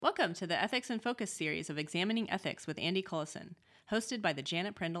Welcome to the Ethics in Focus series of Examining Ethics with Andy Cullison, hosted by the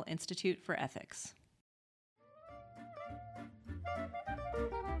Janet Prendle Institute for Ethics.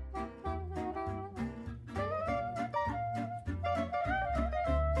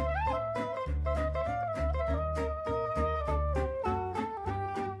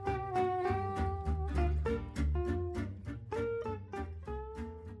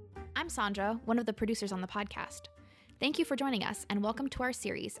 I'm Sandra, one of the producers on the podcast. Thank you for joining us, and welcome to our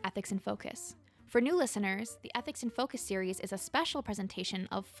series, Ethics in Focus. For new listeners, the Ethics in Focus series is a special presentation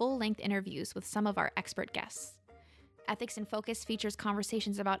of full-length interviews with some of our expert guests. Ethics in Focus features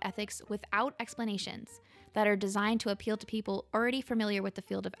conversations about ethics without explanations that are designed to appeal to people already familiar with the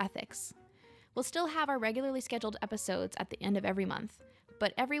field of ethics. We'll still have our regularly scheduled episodes at the end of every month,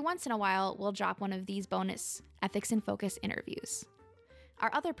 but every once in a while, we'll drop one of these bonus Ethics in Focus interviews.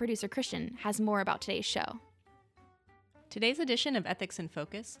 Our other producer, Christian, has more about today's show. Today's edition of Ethics in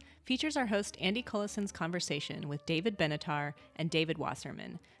Focus features our host Andy Cullison's conversation with David Benatar and David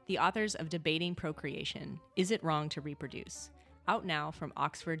Wasserman, the authors of Debating Procreation, Is It Wrong to Reproduce? Out now from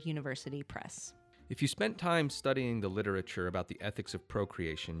Oxford University Press. If you spent time studying the literature about the ethics of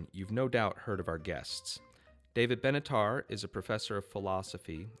procreation, you've no doubt heard of our guests. David Benatar is a professor of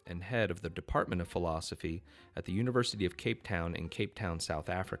philosophy and head of the Department of Philosophy at the University of Cape Town in Cape Town, South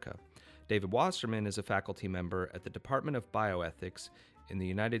Africa. David Wasserman is a faculty member at the Department of Bioethics in the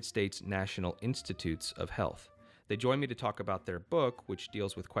United States National Institutes of Health. They join me to talk about their book, which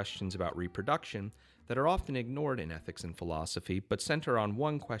deals with questions about reproduction that are often ignored in ethics and philosophy, but center on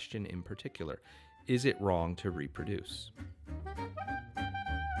one question in particular: is it wrong to reproduce?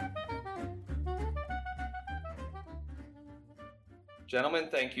 Gentlemen,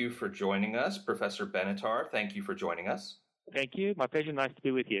 thank you for joining us. Professor Benatar, thank you for joining us. Thank you. My pleasure. Nice to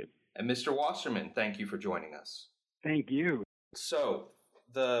be with you. And Mr. Wasserman, thank you for joining us. Thank you. So,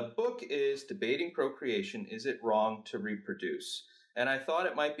 the book is Debating Procreation, Is It Wrong to Reproduce? And I thought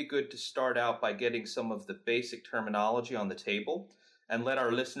it might be good to start out by getting some of the basic terminology on the table and let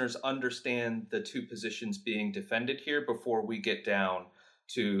our listeners understand the two positions being defended here before we get down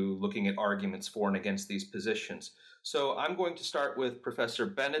to looking at arguments for and against these positions. So I'm going to start with Professor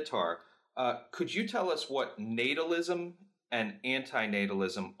Benatar. Could you tell us what natalism and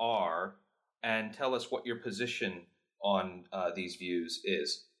antinatalism are, and tell us what your position on these views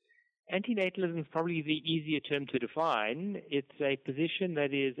is? Antinatalism is probably the easier term to define. It's a position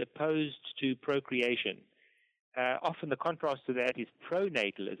that is opposed to procreation. Often the contrast to that is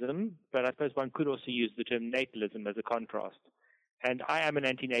pronatalism, but I suppose one could also use the term natalism as a contrast. And I am an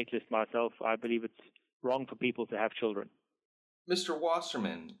antinatalist myself. I believe it's wrong for people to have children. Mr.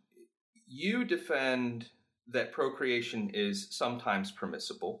 Wasserman, you defend that procreation is sometimes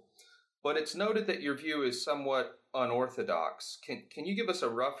permissible, but it's noted that your view is somewhat unorthodox. Can you give us a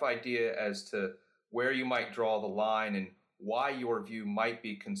rough idea as to where you might draw the line and why your view might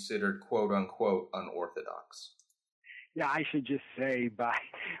be considered quote-unquote unorthodox? Yeah, I should just say by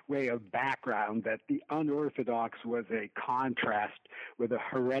way of background that the unorthodox was a contrast with a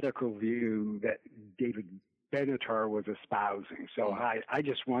heretical view that David Benatar was espousing. So I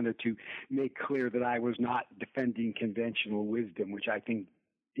just wanted to make clear that I was not defending conventional wisdom, which I think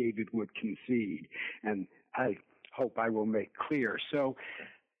David would concede, and I hope I will make clear. So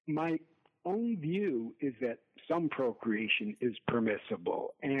my own view is that some procreation is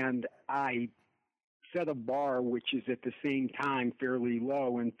permissible, and I set a bar which is at the same time fairly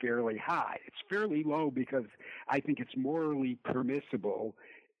low and fairly high. It's fairly low because I think it's morally permissible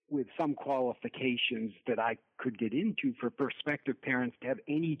with some qualifications that I could get into for prospective parents to have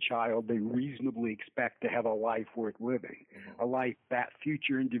any child they reasonably expect to have a life worth living, a life that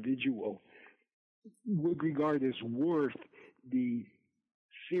future individual would regard as worth the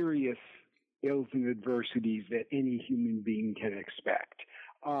serious ills and adversities that any human being can expect.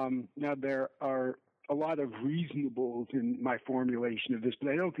 Now, there are a lot of reasonables in my formulation of this,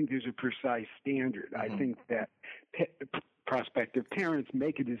 but I don't think there's a precise standard. I think that prospective parents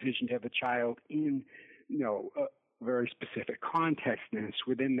make a decision to have a child in, a very specific context, and it's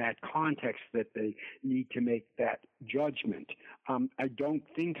within that context that they need to make that judgment. I don't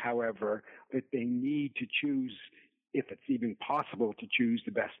think, however, that they need to choose, if it's even possible, to choose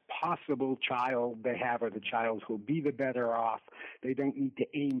the best possible child they have or the child who'll be the better off. They don't need to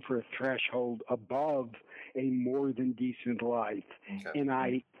aim for a threshold above a more than decent life. Okay. And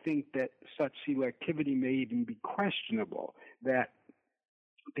I think that such selectivity may even be questionable, that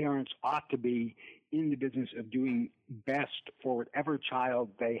parents ought to be in the business of doing best for whatever child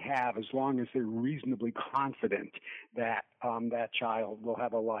they have, as long as they're reasonably confident that that child will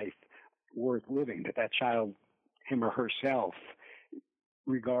have a life worth living, that child, him or herself,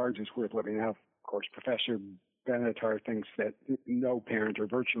 regards as worth living. Now, of course, Professor Benatar thinks that no parent or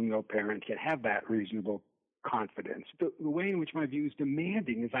virtually no parent can have that reasonable confidence. The way in which my view is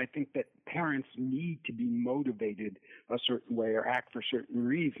demanding is I think that parents need to be motivated a certain way or act for certain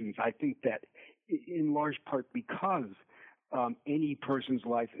reasons. I think that in large part because any person's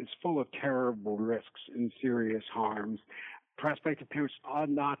life is full of terrible risks and serious harms, prospective parents ought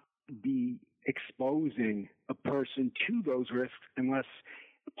not be exposing a person to those risks unless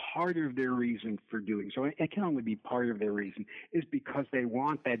part of their reason for doing so, it can only be part of their reason, is because they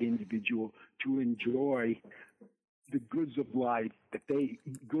want that individual to enjoy the goods of life,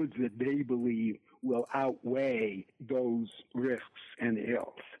 goods that they believe will outweigh those risks and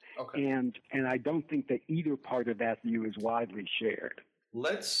ills. Okay. And I don't think that either part of that view is widely shared.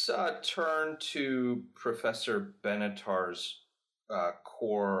 Let's turn to Professor Benatar's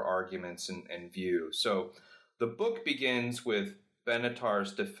core arguments and view. So the book begins with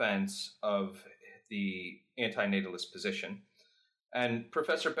Benatar's defense of the antinatalist position. And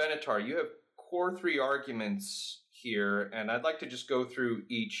Professor Benatar, you have core three arguments here, and I'd like to just go through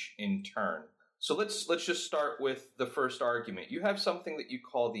each in turn. So let's just start with the first argument. You have something that you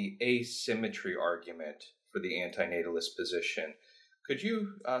call the asymmetry argument for the antinatalist position. Could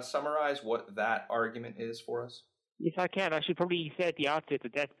you summarize what that argument is for us? Yes, I can. I should probably say at the outset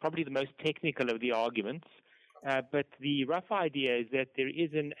that that's probably the most technical of the arguments. But the rough idea is that there is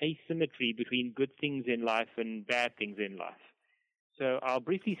an asymmetry between good things in life and bad things in life. So I'll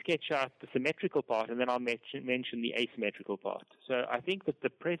briefly sketch out the symmetrical part, and then I'll mention the asymmetrical part. So I think that the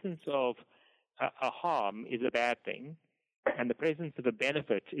presence of a harm is a bad thing, and the presence of a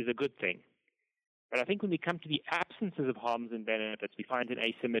benefit is a good thing. But I think when we come to the absences of harms and benefits, we find an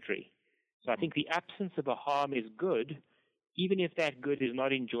asymmetry. So I think the absence of a harm is good, even if that good is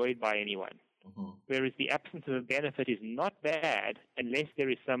not enjoyed by anyone. Mm-hmm. Whereas the absence of a benefit is not bad unless there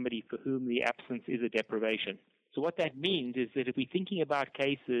is somebody for whom the absence is a deprivation. So what that means is that if we're thinking about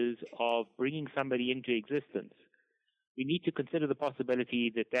cases of bringing somebody into existence, we need to consider the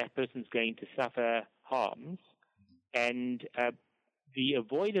possibility that that person's going to suffer harms, and the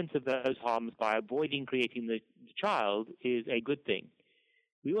avoidance of those harms by avoiding creating the child is a good thing.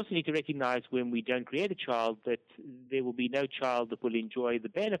 We also need to recognize when we don't create a child that there will be no child that will enjoy the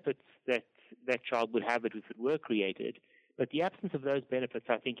benefits that that child would have if it were created. But the absence of those benefits,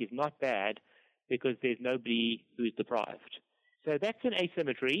 I think, is not bad because there's nobody who is deprived. So that's an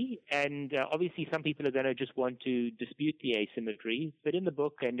asymmetry, and obviously some people are going to just want to dispute the asymmetry. But in the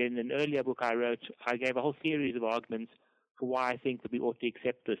book and in an earlier book I wrote, I gave a whole series of arguments for why I think that we ought to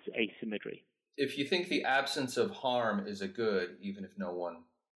accept this asymmetry. If you think the absence of harm is a good, even if no one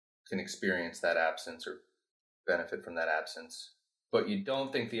can experience that absence or benefit from that absence, but you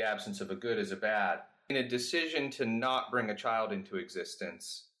don't think the absence of a good is a bad, in a decision to not bring a child into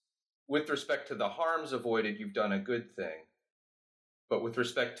existence, with respect to the harms avoided, you've done a good thing. But with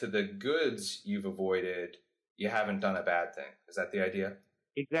respect to the goods you've avoided, you haven't done a bad thing. Is that the idea?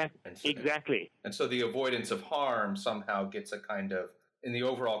 Exactly. And so the avoidance of harm somehow gets a kind of, in the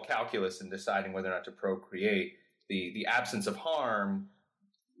overall calculus in deciding whether or not to procreate, the absence of harm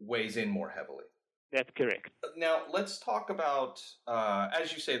weighs in more heavily. That's correct. Now, let's talk about,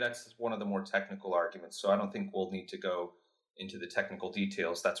 as you say, that's one of the more technical arguments, so I don't think we'll need to go into the technical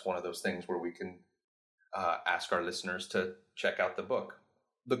details. That's one of those things where we can ask our listeners to check out the book.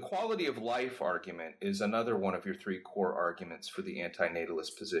 The quality of life argument is another one of your three core arguments for the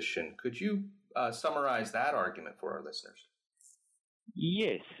antinatalist position. Could you summarize that argument for our listeners?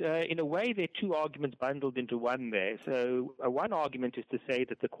 Yes. In a way, there are two arguments bundled into one there. So one argument is to say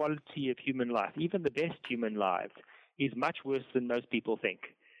that the quality of human life, even the best human lives, is much worse than most people think.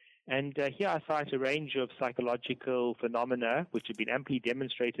 And here I cite a range of psychological phenomena which have been amply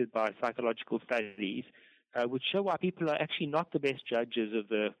demonstrated by psychological studies, which show why people are actually not the best judges of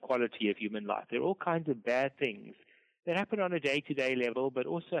the quality of human life. There are all kinds of bad things that happen on a day-to-day level, but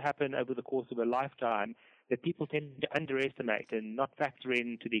also happen over the course of a lifetime that people tend to underestimate and not factor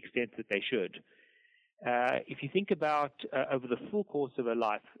in to the extent that they should. If you think about over the full course of a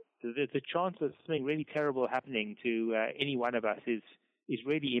life, the chance of something really terrible happening to any one of us is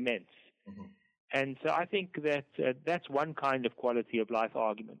really immense. Mm-hmm. And so I think that that's one kind of quality of life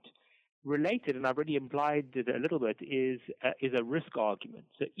argument. Related, and I've already implied it a little bit, is a risk argument.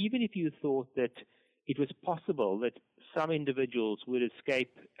 So even if you thought that it was possible that some individuals would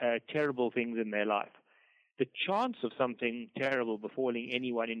escape terrible things in their life, the chance of something terrible befalling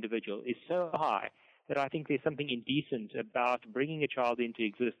any one individual is so high that I think there's something indecent about bringing a child into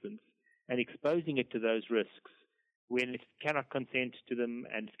existence and exposing it to those risks when it cannot consent to them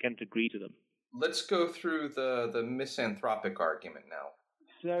and it can't agree to them. Let's go through the misanthropic argument now.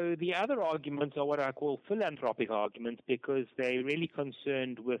 So the other arguments are what I call philanthropic arguments because they're really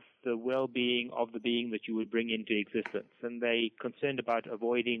concerned with the well-being of the being that you would bring into existence, and they're concerned about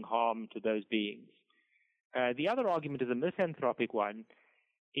avoiding harm to those beings. The other argument is a misanthropic one,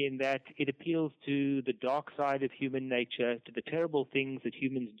 in that it appeals to the dark side of human nature, to the terrible things that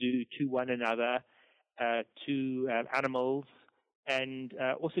humans do to one another, to animals, and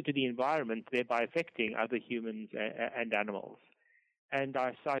also to the environment, thereby affecting other humans and animals. And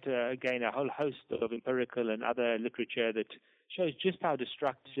I cite, again, a whole host of empirical and other literature that shows just how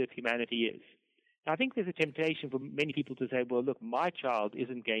destructive humanity is. Now, I think there's a temptation for many people to say, well, look, my child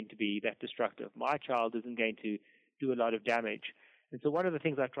isn't going to be that destructive. My child isn't going to do a lot of damage. And so one of the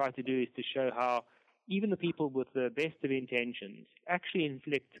things I try to do is to show how even the people with the best of intentions actually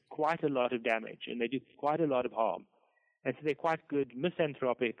inflict quite a lot of damage, and they do quite a lot of harm. And so they're quite good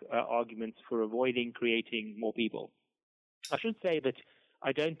misanthropic arguments for avoiding creating more people. I should say that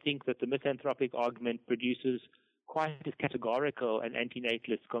I don't think that the misanthropic argument produces quite as categorical an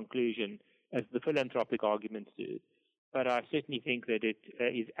antinatalist conclusion as the philanthropic arguments do. But I certainly think that it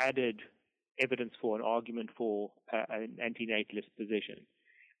is added evidence for an argument for an antinatalist position.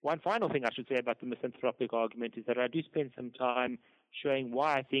 One final thing I should say about the misanthropic argument is that I do spend some time showing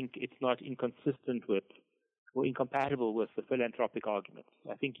why I think it's not inconsistent with or incompatible with the philanthropic argument.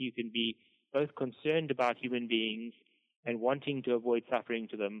 I think you can be both concerned about human beings and wanting to avoid suffering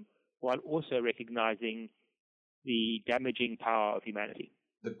to them while also recognizing the damaging power of humanity.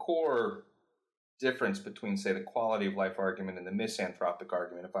 The core difference between, say, the quality of life argument and the misanthropic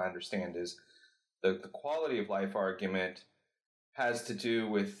argument, if I understand, is the quality of life argument has to do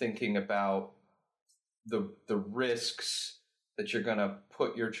with thinking about the risks that you're going to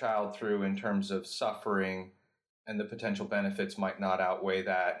put your child through in terms of suffering, and the potential benefits might not outweigh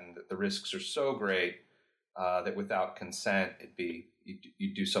that, and that the risks are so great that without consent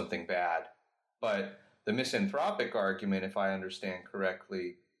you'd do something bad. But the misanthropic argument, if I understand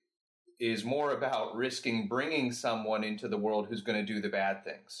correctly, is more about risking bringing someone into the world who's going to do the bad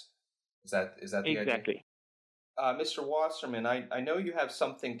things. Is that the idea? Exactly. Mr. Wasserman, I know you have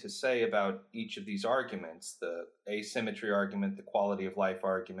something to say about each of these arguments, the asymmetry argument, the quality of life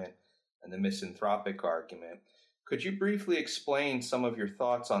argument, and the misanthropic argument. Could you briefly explain some of your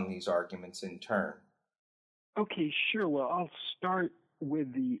thoughts on these arguments in turn? Okay, sure. Well, I'll start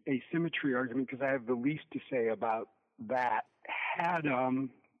with the asymmetry argument because I have the least to say about that. Had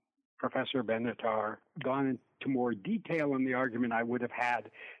Professor Benatar gone into more detail on the argument, I would have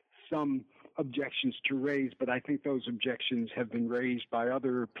had some objections to raise, but I think those objections have been raised by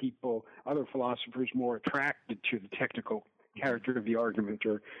other people, other philosophers more attracted to the technical character of the argument,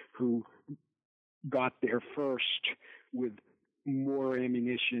 or who got there first with more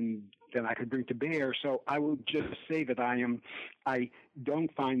ammunition than I could bring to bear. So I will just say that I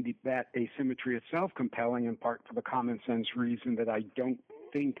don't find that asymmetry itself compelling, in part for the common sense reason that I don't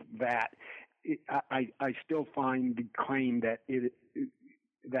think that I still find the claim that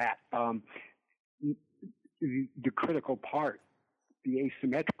the critical part, the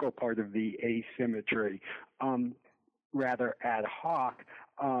asymmetrical part of the asymmetry, rather ad hoc.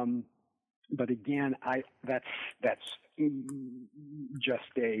 But again, that's just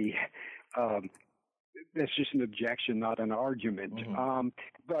that's just an objection, not an argument. Mm-hmm.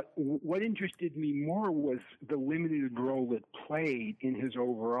 But what interested me more was the limited role it played in his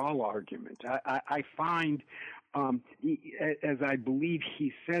overall argument. I find, as I believe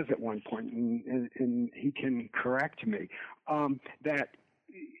he says at one point, and he can correct me, that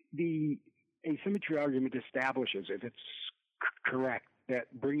the asymmetry argument establishes, if it's correct,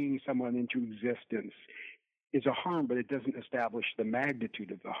 that bringing someone into existence is a harm, but it doesn't establish the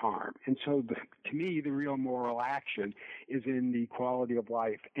magnitude of the harm. And so, to me, the real moral action is in the quality of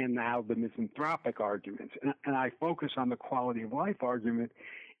life and now the misanthropic arguments. And I focus on the quality of life argument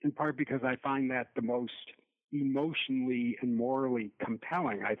in part because I find that the most emotionally and morally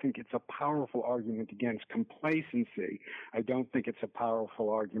compelling. I think it's a powerful argument against complacency. I don't think it's a powerful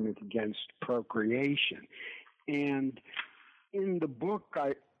argument against procreation. And in the book,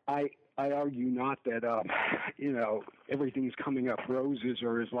 I argue not that everything's coming up roses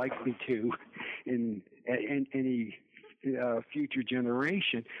or is likely to in any future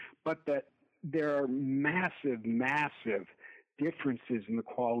generation, but that there are massive differences in the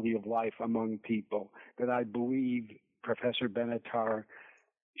quality of life among people that I believe Professor Benatar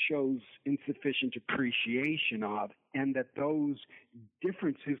shows insufficient appreciation of, and that those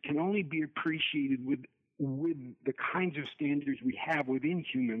differences can only be appreciated with the kinds of standards we have within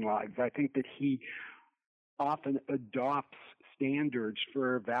human lives. I think that he often adopts standards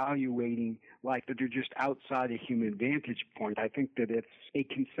for evaluating life that are just outside a human vantage point. I think that it's a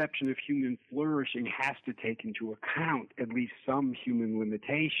conception of human flourishing has to take into account at least some human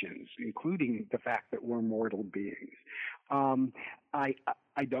limitations, including the fact that we're mortal beings.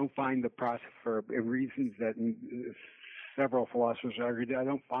 I don't find the process, for reasons that several philosophers argued, I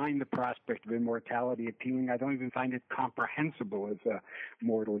don't find the prospect of immortality appealing. I don't even find it comprehensible as a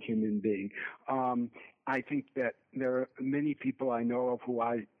mortal human being. I think that there are many people I know of who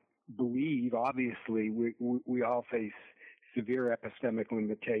I believe, obviously, we all face severe epistemic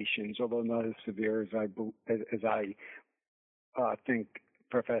limitations, although not as severe as I think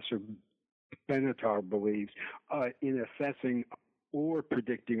Professor Benatar believes, in assessing or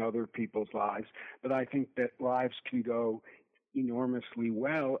predicting other people's lives. But I think that lives can go enormously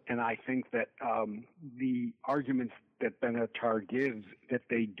well, and I think that the arguments that Benatar gives that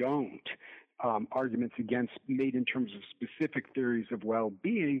they don't, arguments against made in terms of specific theories of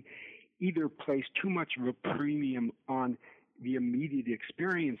well-being, either place too much of a premium on the immediate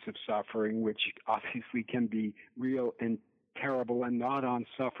experience of suffering, which obviously can be real and terrible, and not on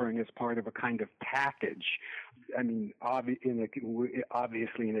suffering as part of a kind of package. I mean, obviously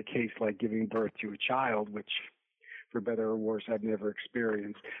in a case like giving birth to a child, which for better or worse I've never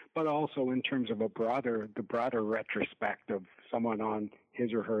experienced, but also in terms of the broader retrospect of someone on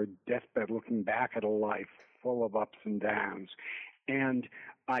his or her deathbed looking back at a life full of ups and downs. And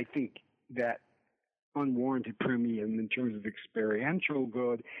I think that unwarranted premium in terms of experiential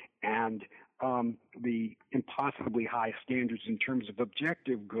good and the impossibly high standards in terms of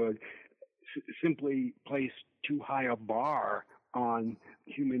objective good simply place too high a bar on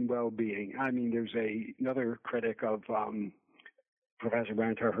human well-being. I mean, there's another critic of Professor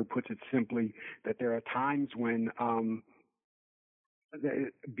Benatar who puts it simply that there are times when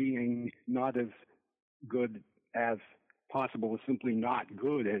being not as good as possible is simply not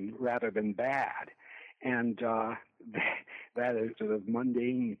good and rather than bad. And that is a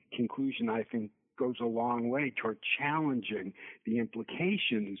mundane conclusion, I think, goes a long way toward challenging the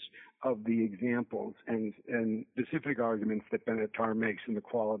implications of the examples and specific arguments that Benatar makes in the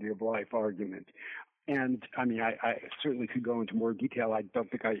quality of life argument. And I mean, I certainly could go into more detail. I don't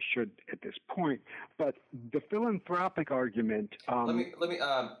think I should at this point. But the philanthropic argument. Let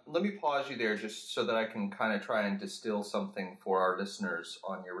me pause you there just so that I can kind of try and distill something for our listeners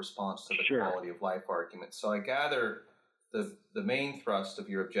on your response to the Sure. quality of life argument. So I gather the main thrust of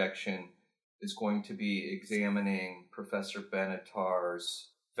your objection is going to be examining Professor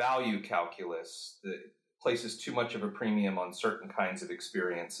Benatar's value calculus that places too much of a premium on certain kinds of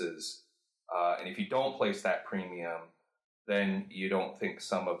experiences. And if you don't place that premium, then you don't think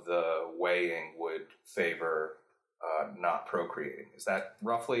some of the weighing would favor not procreating. Is that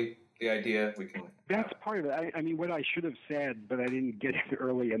roughly the idea? That's part of it. I mean, what I should have said, but I didn't get it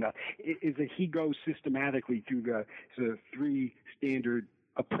early enough, is that he goes systematically through the sort of three standard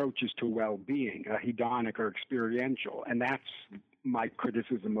approaches to well-being, hedonic or experiential, and that's my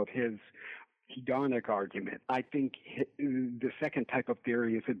criticism of his hedonic argument. I think the second type of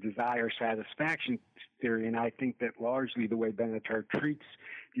theory is a desire satisfaction theory, and I think that largely the way Benatar treats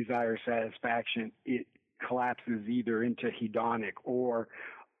desire satisfaction, it collapses either into hedonic or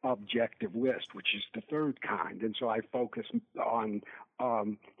objective list, which is the third kind. And so I focus on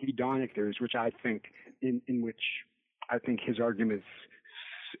hedonic theories, which I think in which I think his arguments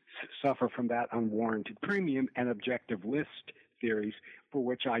suffer from that unwarranted premium, and objective list theories, for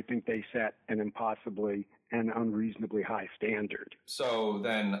which I think they set an impossibly and unreasonably high standard. So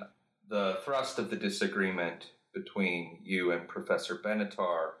then the thrust of the disagreement between you and Professor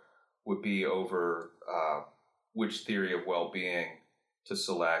Benatar would be over which theory of well-being to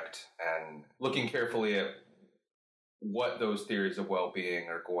select, and looking carefully at what those theories of well-being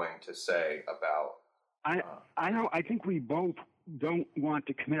are going to say about. I think we both don't want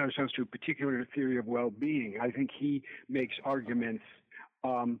to commit ourselves to a particular theory of well-being. I think he makes arguments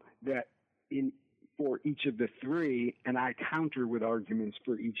that for each of the three, and I counter with arguments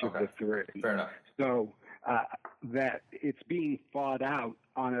for each of the three. Fair enough. So that it's being fought out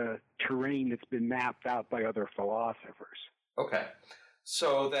on a terrain that's been mapped out by other philosophers. Okay.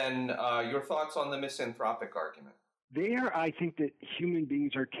 So then your thoughts on the misanthropic argument? There, I think that human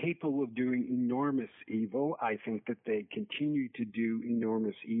beings are capable of doing enormous evil. I think that they continue to do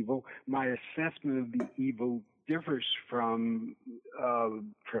enormous evil. My assessment of the evil differs from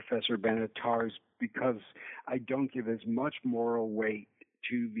Professor Benatar's because I don't give as much moral weight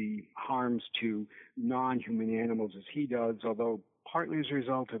to the harms to non-human animals as he does, although partly as a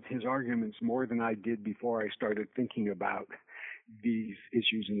result of his arguments more than I did before I started thinking about these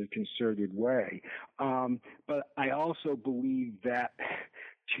issues in a concerted way. But I also believe that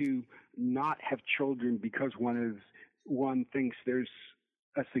to not have children because one thinks there's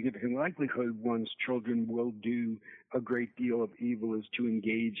a significant likelihood one's children will do a great deal of evil is to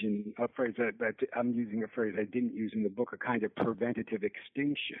engage in a phrase that I'm using a phrase I didn't use in the book, a kind of preventative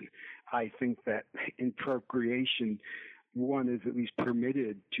extinction. I think that in procreation, one is at least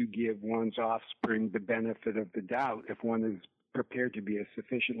permitted to give one's offspring the benefit of the doubt if one is prepared to be a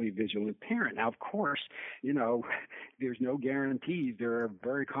sufficiently vigilant parent. Now, of course, there's no guarantees. There are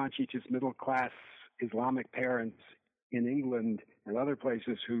very conscientious middle-class Islamic parents in England and other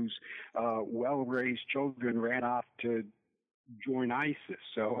places whose well-raised children ran off to join ISIS.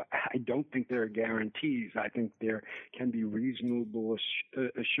 So I don't think there are guarantees. I think there can be reasonable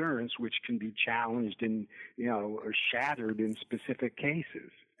assurance which can be challenged and, or shattered in specific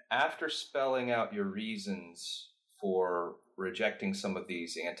cases. After spelling out your reasons for rejecting some of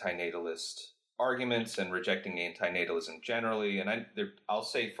these antinatalist arguments and rejecting antinatalism generally, and I'll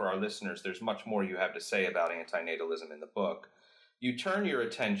say for our listeners, there's much more you have to say about antinatalism in the book, you turn your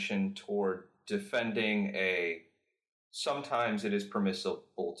attention toward defending sometimes it is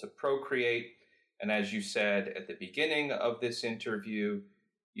permissible to procreate, and as you said at the beginning of this interview,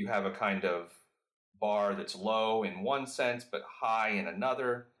 you have a kind of bar that's low in one sense but high in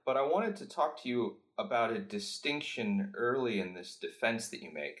another. But I wanted to talk to you about a distinction early in this defense that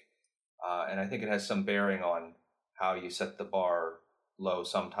you make. And I think it has some bearing on how you set the bar low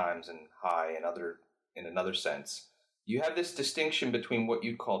sometimes and high in another sense. You have this distinction between what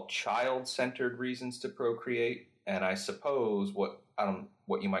you call child-centered reasons to procreate, and I suppose what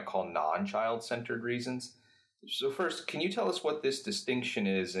you might call non-child-centered reasons. So first, can you tell us what this distinction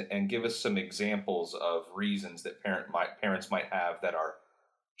is, and give us some examples of reasons that parents might have that are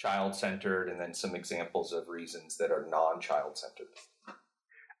child-centered, and then some examples of reasons that are non-child-centered?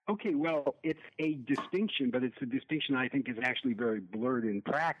 Okay, well, it's a distinction, but it's a distinction I think is actually very blurred in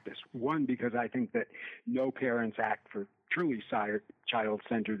practice. One, because I think that no parents act for truly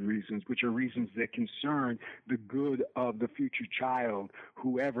child-centered reasons, which are reasons that concern the good of the future child,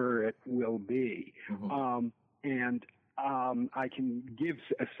 whoever it will be. Mm-hmm. I can give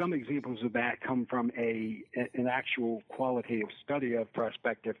some examples of that come from an actual qualitative study of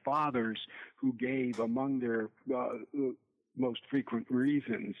prospective fathers who gave among their most frequent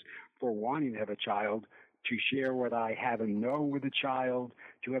reasons for wanting to have a child to share what I have and know with a child,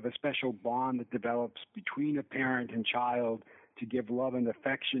 to have a special bond that develops between a parent and child, to give love and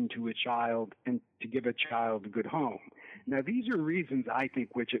affection to a child, and to give a child a good home. Now, these are reasons, I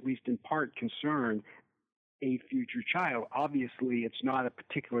think, which at least in part concern a future child. Obviously, it's not a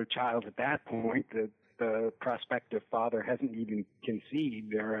particular child at that point. The prospective father hasn't even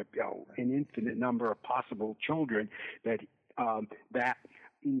conceived. There are an infinite number of possible children that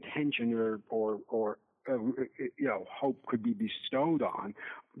intention or hope could be bestowed on.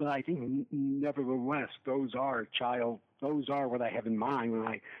 But I think nevertheless, those are what I have in mind when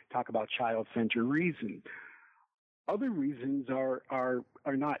I talk about child-centered reasons. Other reasons are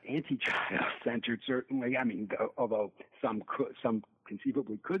not anti-child-centered, certainly. I mean, although some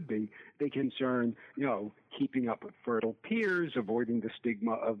conceivably could be, they concern, keeping up with fertile peers, avoiding the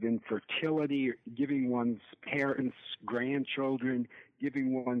stigma of infertility, giving one's parents grandchildren,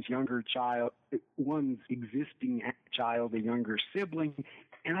 giving one's existing child a younger sibling.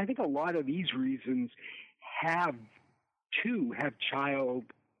 And I think a lot of these reasons have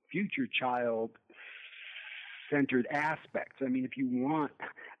future child-centered aspects. I mean, if you want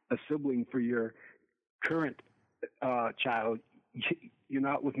a sibling for your current child, you're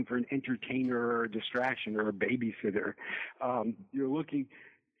not looking for an entertainer or a distraction or a babysitter. You're looking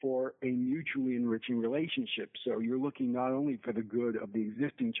for a mutually enriching relationship. So you're looking not only for the good of the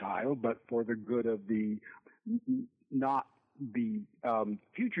existing child, but for the good of the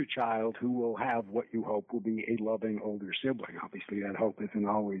future child who will have what you hope will be a loving older sibling. Obviously, that hope isn't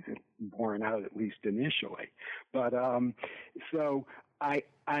always borne out, at least initially. But so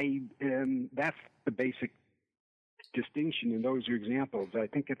that's the basic distinction, and those are examples. I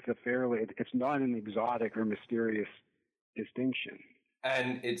think it's not an exotic or mysterious distinction.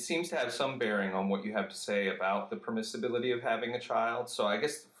 And it seems to have some bearing on what you have to say about the permissibility of having a child. So I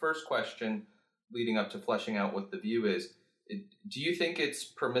guess the first question leading up to fleshing out what the view is, do you think it's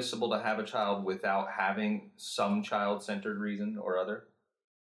permissible to have a child without having some child-centered reason or other?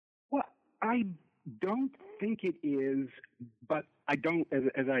 Well, I don't think it is, but I don't,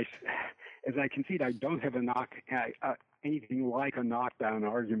 as I concede, I don't have anything like a knockdown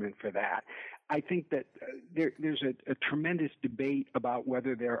argument for that. I think that there's a tremendous debate about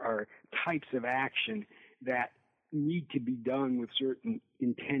whether there are types of action that need to be done with certain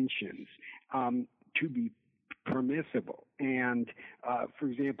intentions to be permissible. And for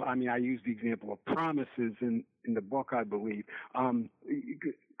example, I use the example of promises in the book, I believe.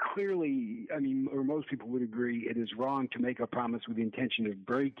 Clearly, or most people would agree, it is wrong to make a promise with the intention of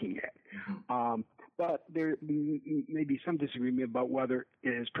breaking it. Mm-hmm. But there may be some disagreement about whether it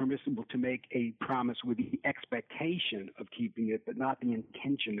is permissible to make a promise with the expectation of keeping it, but not the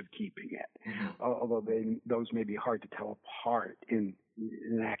intention of keeping it. Mm-hmm. Although those may be hard to tell apart in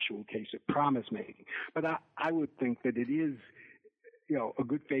an actual case of promise making. But I would think that it is, a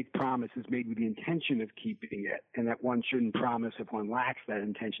good faith promise is made with the intention of keeping it, and that one shouldn't promise if one lacks that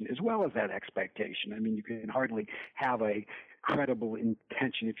intention, as well as that expectation. You can hardly have a credible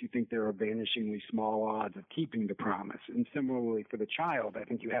intention if you think there are vanishingly small odds of keeping the promise. And similarly for the child, I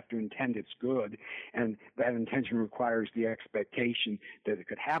think you have to intend it's good, and that intention requires the expectation that it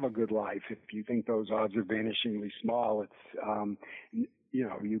could have a good life. If you think those odds are vanishingly small, it's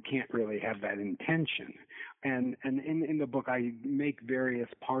you can't really have that intention. And in the book, I make various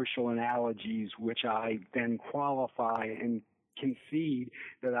partial analogies, which I then qualify and concede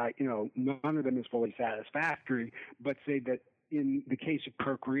that none of them is fully satisfactory, but say that in the case of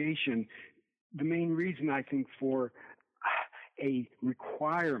procreation, the main reason I think for a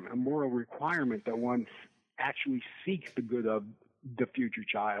moral requirement that one actually seeks the good of the future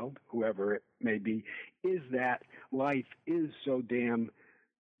child, whoever it may be, is that life is so damn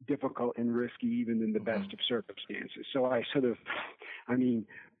difficult and risky even in the best of circumstances. So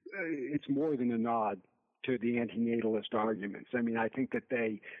it's more than a nod to the antinatalist arguments. I think that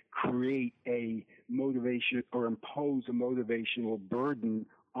they create a motivation or impose a motivational burden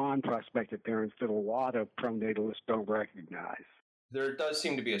on prospective parents that a lot of pronatalists don't recognize. There does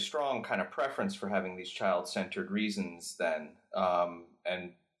seem to be a strong kind of preference for having these child-centered reasons then,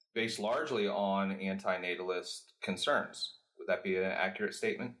 and based largely on antinatalist concerns. Would that be an accurate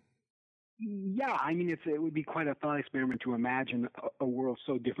statement? Yeah, it would be quite a thought experiment to imagine a world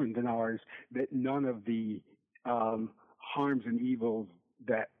so different than ours that none of the harms and evils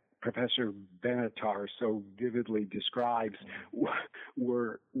that Professor Benatar so vividly describes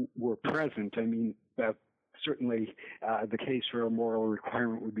were present. Certainly the case for a moral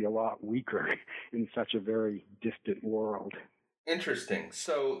requirement would be a lot weaker in such a very distant world. Interesting.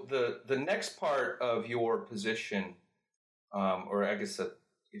 So the next part of your position, or I guess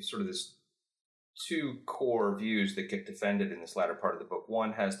sort of this two core views that get defended in this latter part of the book.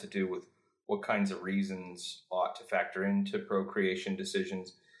 One has to do with what kinds of reasons ought to factor into procreation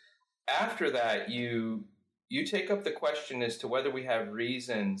decisions. After that, you take up the question as to whether we have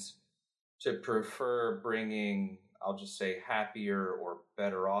reasons to prefer bringing, I'll just say, happier or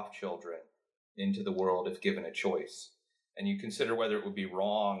better off children into the world if given a choice. And you consider whether it would be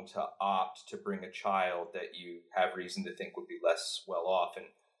wrong to opt to bring a child that you have reason to think would be less well off. And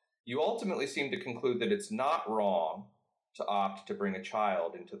you ultimately seem to conclude that it's not wrong to opt to bring a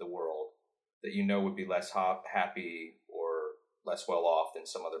child into the world that you know would be less happy or less well off than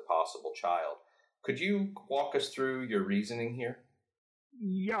some other possible child. Could you walk us through your reasoning here?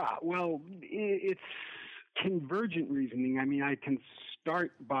 Yeah, well, it's convergent reasoning. I can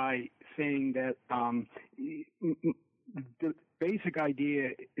start by saying that the basic idea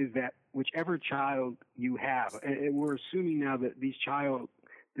is that whichever child you have, and we're assuming now that this child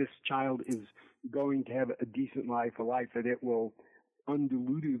is going to have a decent life, a life that it will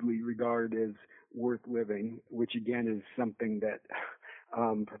undilutedly regard as worth living, which again is something that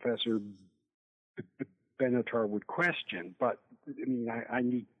Professor Benatar would question. But I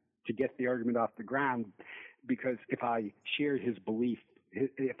need to get the argument off the ground, because if I shared his belief,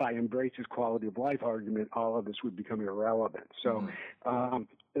 if I embrace his quality of life argument, all of this would become irrelevant. So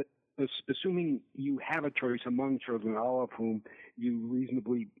assuming you have a choice among children, all of whom you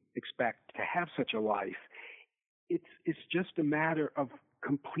reasonably expect to have such a life, it's just a matter of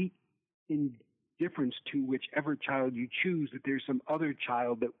complete indifference to whichever child you choose, that there's some other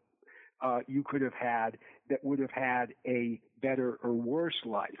child that you could have had that would have had a better or worse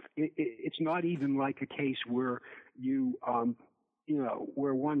life. It's not even like a case where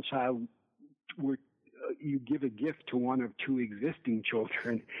where one child you give a gift to one of two existing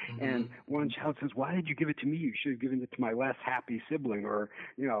children, and one child says, "Why did you give it to me? You should have given it to my less happy sibling," or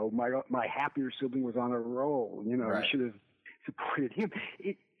my happier sibling was on a roll. Right. I should have supported him.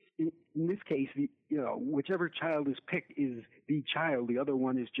 In this case, whichever child is picked is the child. The other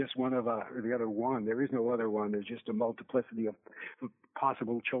one is just one of or the other one. There is no other one. There's just a multiplicity of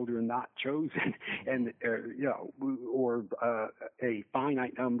possible children not chosen, and or a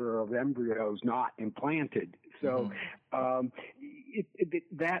finite number of embryos not implanted. So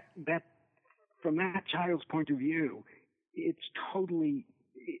that from that child's point of view, it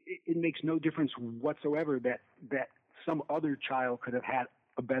makes no difference whatsoever that some other child could have had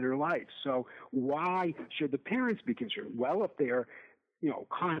a better life. So why should the parents be concerned? Well, if they're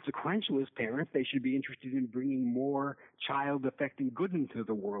consequentialist parents, they should be interested in bringing more child-affecting good into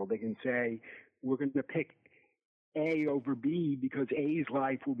the world. They can say, we're going to pick A over B because A's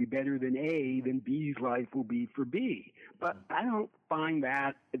life will be better than A, then B's life will be for B. But I don't find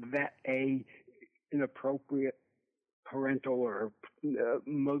that an appropriate parental or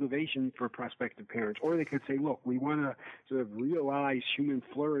motivation for prospective parents. Or they could say, look, we want to sort of realize human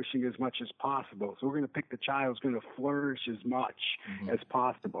flourishing as much as possible. So we're going to pick the child who's going to flourish as much as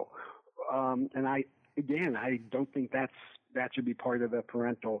possible. And I don't think that should be part of the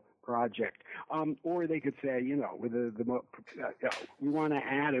parental project. Or they could say, we want to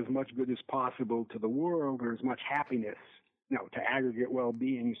add as much good as possible to the world, or as much happiness, to aggregate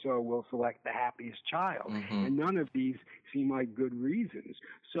well-being, so we'll select the happiest child. And none of these seem like good reasons.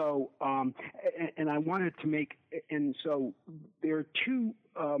 So, and I wanted to make, and so there are two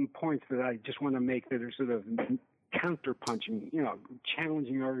points that I just want to make that are sort of counterpunching,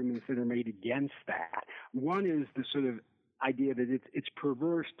 challenging arguments that are made against that. One is the sort of idea that it's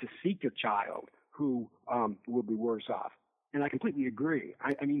perverse to seek a child who will be worse off. And I completely agree.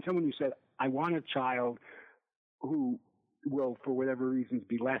 I mean, someone who said, I want a child who will, for whatever reasons,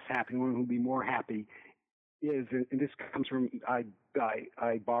 be less happy, one who will be more happy, is, and this comes from, I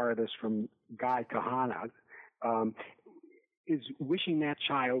borrow this from Guy Kahana, is wishing that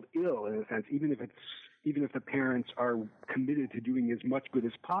child ill, in a sense, even if the parents are committed to doing as much good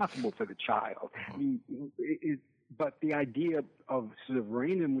as possible for the child. I mean, but the idea of sort of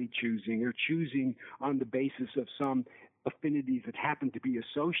randomly choosing, or choosing on the basis of some affinities that happen to be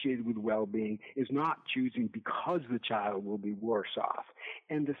associated with well-being, is not choosing because the child will be worse off.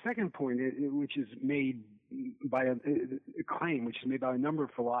 And the second point, which is made by a claim, which is made by a number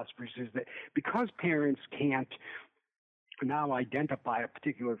of philosophers, is that because parents can't now identify a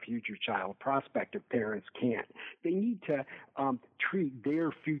particular future child, prospective parents can't, they need to treat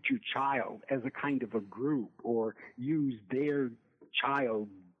their future child as a kind of a group, or use their child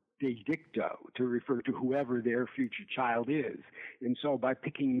de dicto to refer to whoever their future child is. And so by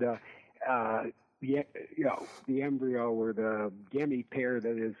picking the embryo or the gamete pair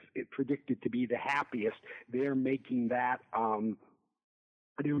that is predicted to be the happiest, they're making that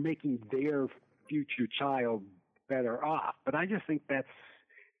they're making their future child better off. But I just think that's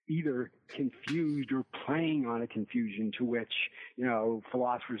either confused or playing on a confusion to which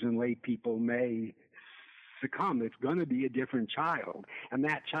philosophers and lay people may succumb. It's going to be a different child, and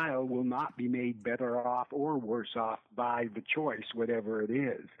that child will not be made better off or worse off by the choice, whatever it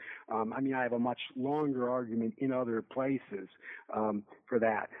is. I mean, I have a much longer argument in other places for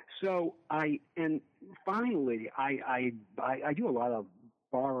that. So finally, I do a lot of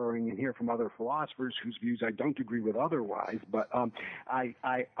borrowing in here from other philosophers whose views I don't agree with otherwise, but I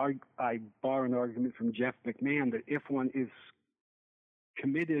borrow an argument from Jeff McMahon that if one is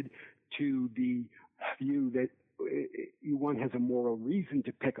committed to the view that one has a moral reason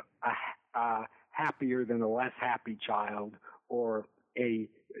to pick a happier than a less happy child, or a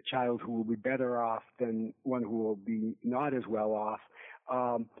child who will be better off than one who will be not as well off,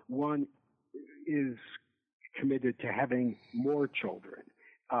 one is committed to having more children,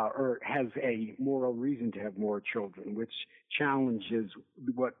 or has a moral reason to have more children, which challenges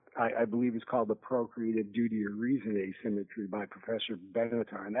what I believe is called the procreative duty or reason asymmetry by Professor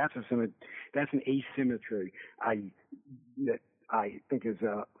Benatar. And that's an asymmetry that I think is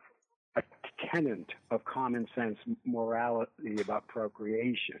a tenet of common sense morality about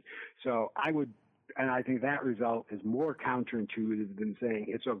procreation. So I think that result is more counterintuitive than saying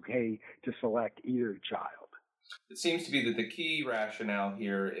it's okay to select either child. It seems to be that the key rationale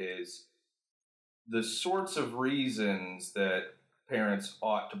here is the sorts of reasons that parents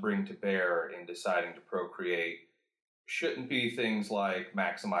ought to bring to bear in deciding to procreate shouldn't be things like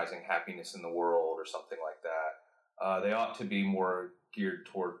maximizing happiness in the world or something like that. They ought to be more geared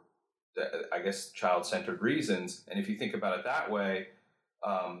toward, child-centered reasons. And if you think about it that way,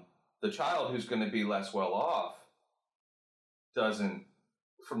 the child who's going to be less well off doesn't,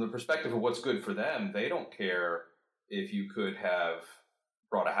 from the perspective of what's good for them, they don't care if you could have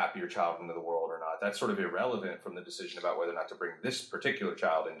brought a happier child into the world or not. That's sort of irrelevant from the decision about whether or not to bring this particular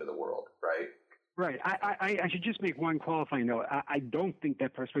child into the world, right? Right. I should just make one qualifying note. I don't think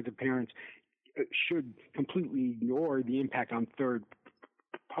that prospective parents should completely ignore the impact on third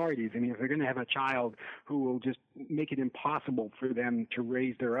parties. I mean, if they're going to have a child who will just make it impossible for them to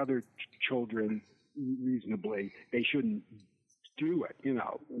raise their other children reasonably, they shouldn't do it,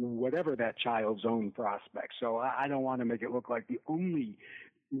 whatever that child's own prospects. So I don't want to make it look like the only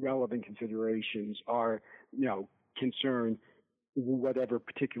relevant considerations are, concern whatever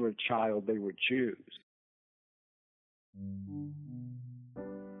particular child they would choose.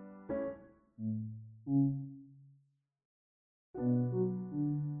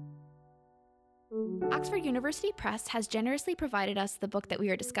 Oxford University Press has generously provided us the book that we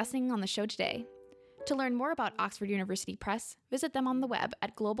are discussing on the show today. To learn more about Oxford University Press, visit them on the web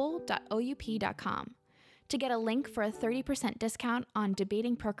at global.oup.com. To get a link for a 30% discount on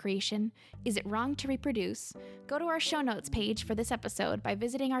Debating Procreation, Is It Wrong to Reproduce? Go to our show notes page for this episode by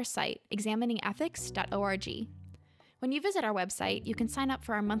visiting our site, examiningethics.org. When you visit our website, you can sign up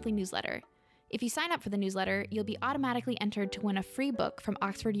for our monthly newsletter. If you sign up for the newsletter, you'll be automatically entered to win a free book from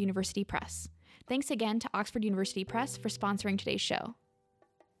Oxford University Press. Thanks again to Oxford University Press for sponsoring today's show.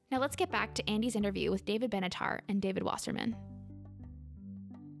 Now let's get back to Andy's interview with David Benatar and David Wasserman.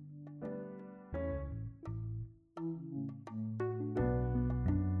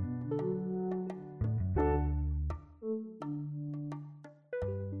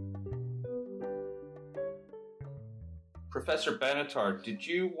 Professor Benatar, did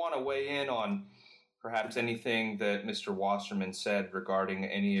you want to weigh in on perhaps anything that Mr. Wasserman said regarding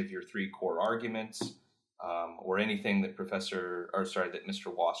any of your three core arguments, or anything that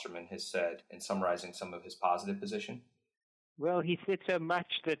Mr. Wasserman has said in summarizing some of his positive position? Well, he said so much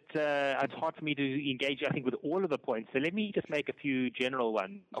that it's hard for me to engage, I think, with all of the points. So let me just make a few general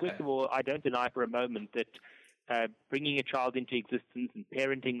ones. Okay. First of all, I don't deny for a moment that bringing a child into existence and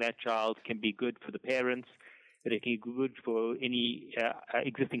parenting that child can be good for the parents, that it can be good for any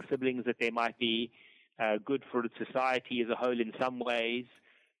existing siblings that there might be, good for society as a whole in some ways,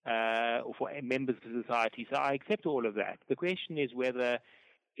 or for members of society. So I accept all of that. The question is whether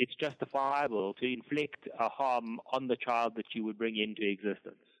it's justifiable to inflict a harm on the child that you would bring into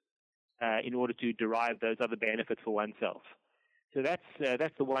existence in order to derive those other benefits for oneself. So that's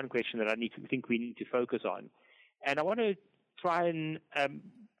the one question that we need to focus on. And I want to try and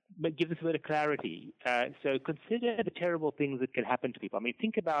give this a bit of clarity. So consider the terrible things that can happen to people. I mean,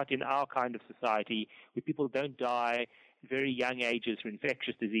 think about in our kind of society where people don't die at very young ages from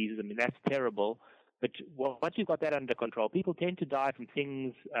infectious diseases. I mean, that's terrible. But once you've got that under control, people tend to die from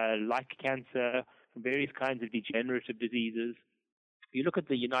things like cancer, from various kinds of degenerative diseases. If you look at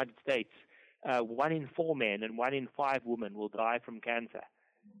the United States, 1 in 4 men and 1 in 5 women will die from cancer.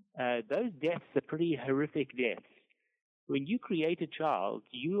 Those deaths are pretty horrific deaths. When you create a child,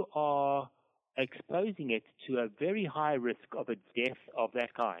 you are exposing it to a very high risk of a death of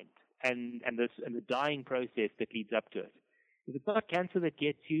that kind and the dying process that leads up to it. If it's not cancer that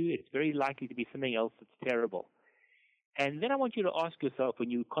gets you, it's very likely to be something else that's terrible. And then I want you to ask yourself, when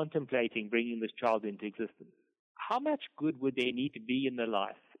you're contemplating bringing this child into existence, how much good would there need to be in their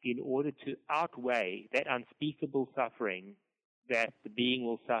life in order to outweigh that unspeakable suffering that the being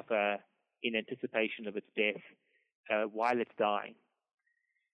will suffer in anticipation of its death while it's dying?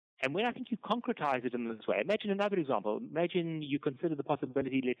 And when I think you concretize it in this way, imagine another example. Imagine you consider the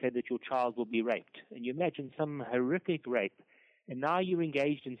possibility, let's say, that your child will be raped. And you imagine some horrific rape. And now you're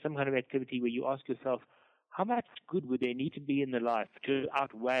engaged in some kind of activity where you ask yourself, how much good would there need to be in the life to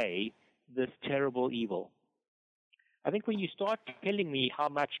outweigh this terrible evil? I think when you start telling me how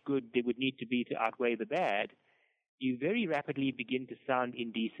much good there would need to be to outweigh the bad, you very rapidly begin to sound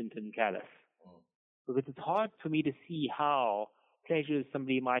indecent and callous. Because it's hard for me to see how pleasures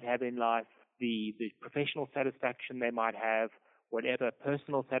somebody might have in life, the professional satisfaction they might have, whatever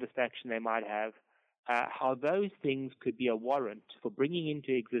personal satisfaction they might have, how those things could be a warrant for bringing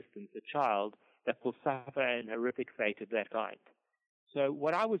into existence a child that will suffer an horrific fate of that kind. So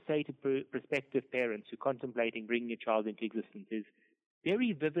what I would say to prospective parents who are contemplating bringing a child into existence is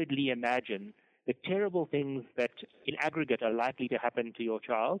very vividly imagine the terrible things that in aggregate are likely to happen to your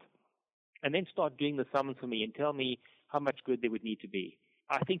child, and then start doing the sums for me and tell me how much good there would need to be.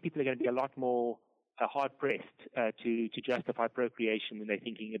 I think people are going to be a lot more hard-pressed to justify procreation when they're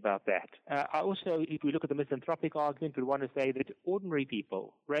thinking about that. I also, if we look at the misanthropic argument, would want to say that ordinary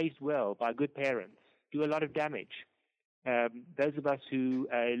people, raised well by good parents, do a lot of damage. Those of us who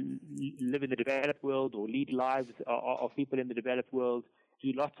live in the developed world or lead lives of people in the developed world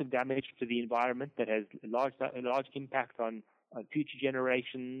do lots of damage to the environment that has a large impact on future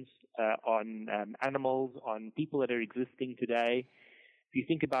generations, on animals, on people that are existing today. If you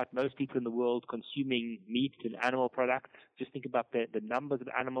think about most people in the world consuming meat and animal products, just think about the numbers of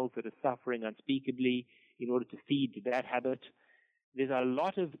animals that are suffering unspeakably in order to feed that habit. There's a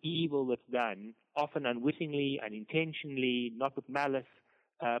lot of evil that's done, often unwittingly, unintentionally, not with malice,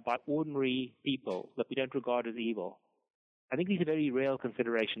 by ordinary people that we don't regard as evil. I think these are very real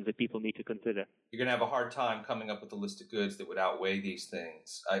considerations that people need to consider. You're going to have a hard time coming up with a list of goods that would outweigh these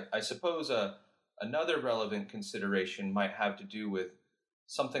things. I suppose another relevant consideration might have to do with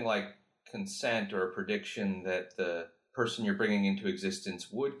something like consent or a prediction that the person you're bringing into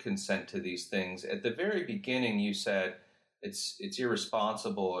existence would consent to these things. At the very beginning, you said it's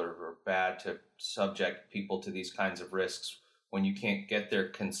irresponsible or bad to subject people to these kinds of risks when you can't get their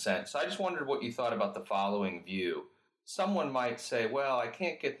consent. So I just wondered what you thought about the following view. Someone might say, well, I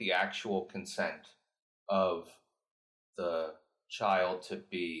can't get the actual consent of the child to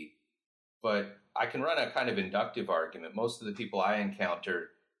be, but I can run a kind of inductive argument. Most of the people I encounter,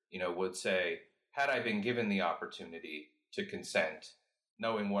 would say, had I been given the opportunity to consent,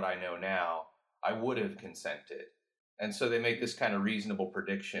 knowing what I know now, I would have consented. And so they make this kind of reasonable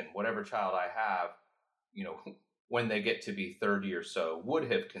prediction. Whatever child I have, when they get to be 30 or so, would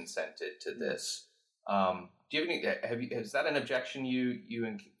have consented to this. Do you have any? Is that an objection you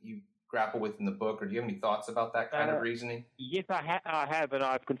grapple with in the book, or do you have any thoughts about that kind of reasoning? Yes, I have, and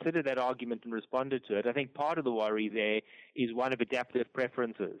I've considered that argument and responded to it. I think part of the worry there is one of adaptive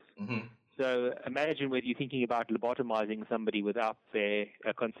preferences. Mm-hmm. So imagine whether you're thinking about lobotomizing somebody without their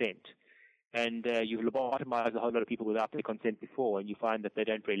consent, and you've lobotomized a whole lot of people without their consent before, and you find that they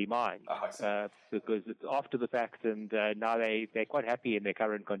don't really mind because it's after the fact, and now they're quite happy in their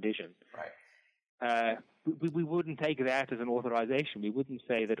current condition. Right. We wouldn't take that as an authorization. We wouldn't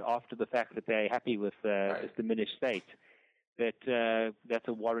say that after the fact that they're happy with this diminished state, that that's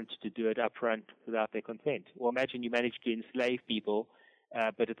a warrant to do it up front without their consent. Or imagine you manage to enslave people,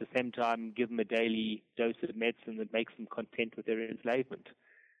 but at the same time give them a daily dose of medicine that makes them content with their enslavement.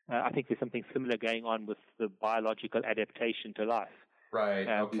 I think there's something similar going on with the biological adaptation to life. Right,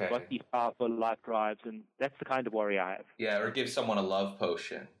 okay. We've got these powerful life drives, and that's the kind of worry I have. Yeah, or give someone a love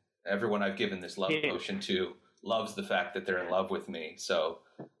potion. Everyone I've given this love potion to loves the fact that they're in love with me, so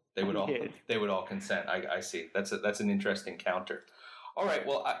they would all consent. I see. That's an interesting counter. All right.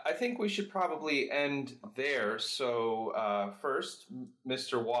 Well, I think we should probably end there. So first,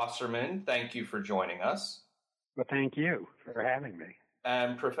 Mr. Wasserman, thank you for joining us. Well, thank you for having me.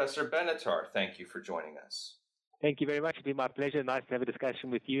 And Professor Benatar, thank you for joining us. Thank you very much. It's been my pleasure. Nice to have a discussion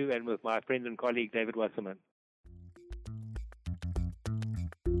with you and with my friend and colleague, David Wasserman.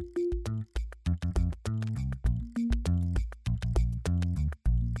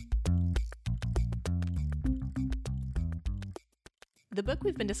 The book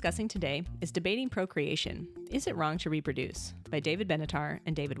we've been discussing today is Debating Procreation, Is It Wrong to Reproduce? By David Benatar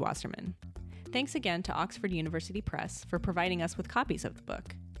and David Wasserman. Thanks again to Oxford University Press for providing us with copies of the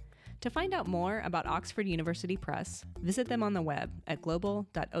book. To find out more about Oxford University Press, visit them on the web at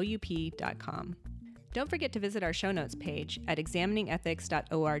global.oup.com. Don't forget to visit our show notes page at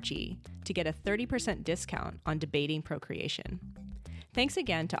examiningethics.org to get a 30% discount on Debating Procreation. Thanks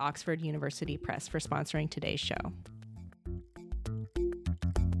again to Oxford University Press for sponsoring today's show.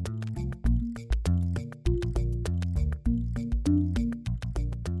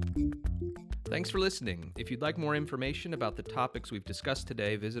 Thanks for listening. If you'd like more information about the topics we've discussed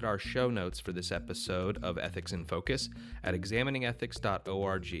today, visit our show notes for this episode of Ethics in Focus at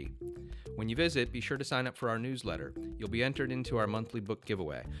examiningethics.org. When you visit, be sure to sign up for our newsletter. You'll be entered into our monthly book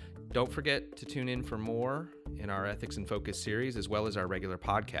giveaway. Don't forget to tune in for more in our Ethics in Focus series, as well as our regular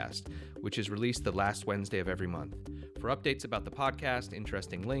podcast, which is released the last Wednesday of every month. For updates about the podcast,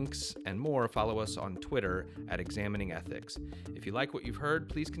 interesting links, and more, follow us on Twitter at Examining Ethics. If you like what you've heard,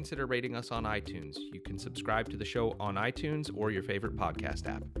 please consider rating us on iTunes. You can subscribe to the show on iTunes or your favorite podcast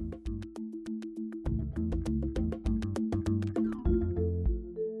app.